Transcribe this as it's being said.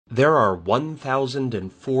There are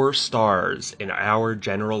 1,004 stars in our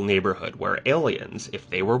general neighborhood where aliens, if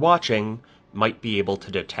they were watching, might be able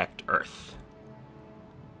to detect Earth.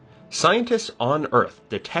 Scientists on Earth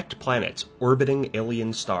detect planets orbiting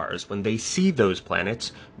alien stars when they see those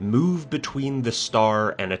planets move between the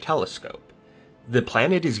star and a telescope. The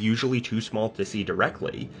planet is usually too small to see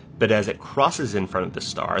directly, but as it crosses in front of the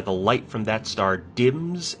star, the light from that star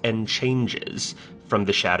dims and changes from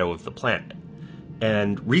the shadow of the planet.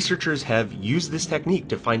 And researchers have used this technique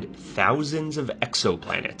to find thousands of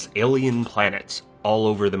exoplanets, alien planets, all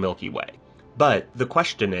over the Milky Way. But the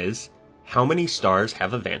question is, how many stars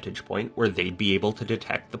have a vantage point where they'd be able to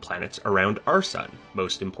detect the planets around our sun,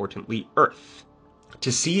 most importantly Earth?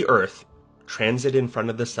 To see Earth transit in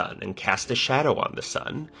front of the sun and cast a shadow on the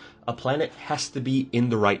sun, a planet has to be in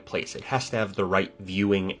the right place. It has to have the right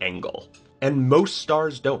viewing angle. And most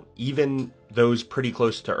stars don't, even those pretty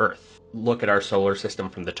close to Earth. Look at our solar system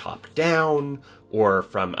from the top down, or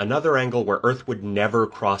from another angle where Earth would never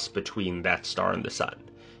cross between that star and the sun.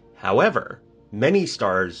 However, many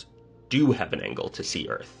stars do have an angle to see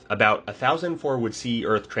Earth. About 1,004 would see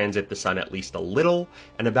Earth transit the sun at least a little,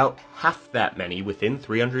 and about half that many, within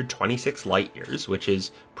 326 light years, which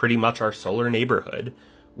is pretty much our solar neighborhood,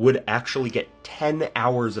 would actually get 10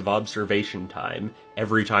 hours of observation time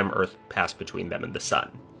every time Earth passed between them and the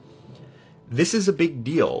sun. This is a big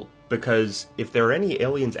deal because if there are any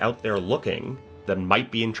aliens out there looking that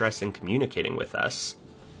might be interested in communicating with us,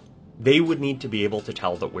 they would need to be able to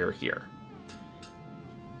tell that we're here.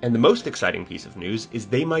 And the most exciting piece of news is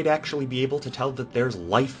they might actually be able to tell that there's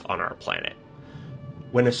life on our planet.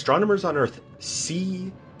 When astronomers on Earth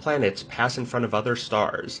see planets pass in front of other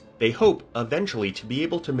stars, they hope eventually to be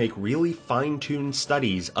able to make really fine-tuned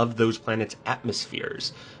studies of those planets'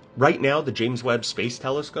 atmospheres. Right now, the James Webb Space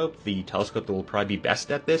Telescope, the telescope that will probably be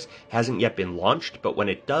best at this, hasn't yet been launched, but when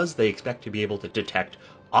it does, they expect to be able to detect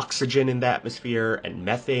oxygen in the atmosphere and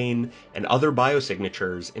methane and other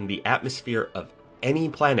biosignatures in the atmosphere of any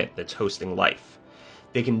planet that's hosting life.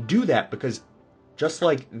 They can do that because, just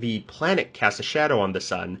like the planet casts a shadow on the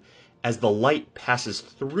sun, as the light passes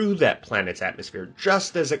through that planet's atmosphere,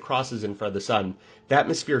 just as it crosses in front of the sun, the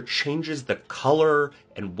atmosphere changes the color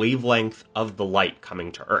and wavelength of the light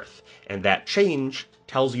coming to Earth. And that change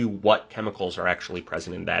tells you what chemicals are actually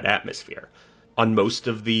present in that atmosphere. On most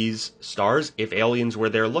of these stars, if aliens were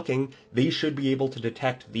there looking, they should be able to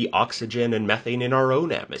detect the oxygen and methane in our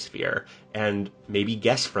own atmosphere, and maybe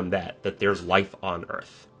guess from that there's life on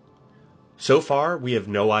Earth. So far, we have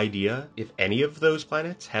no idea if any of those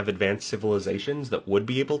planets have advanced civilizations that would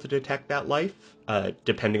be able to detect that life.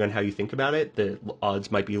 Depending on how you think about it, the odds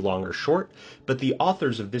might be long or short, but the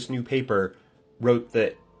authors of this new paper wrote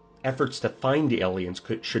that efforts to find aliens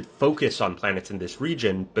should focus on planets in this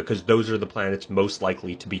region because those are the planets most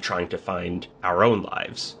likely to be trying to find our own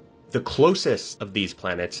lives. The closest of these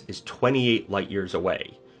planets is 28 light years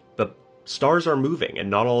away, but stars are moving, and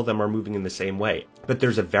not all of them are moving in the same way. But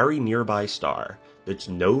there's a very nearby star that's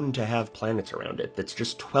known to have planets around it that's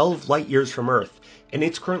just 12 light years from Earth, and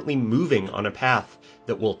it's currently moving on a path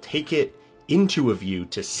that will take it into a view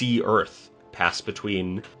to see Earth pass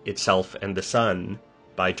between itself and the sun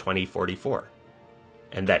by 2044.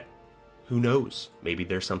 And that, who knows, maybe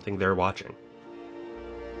there's something they're watching.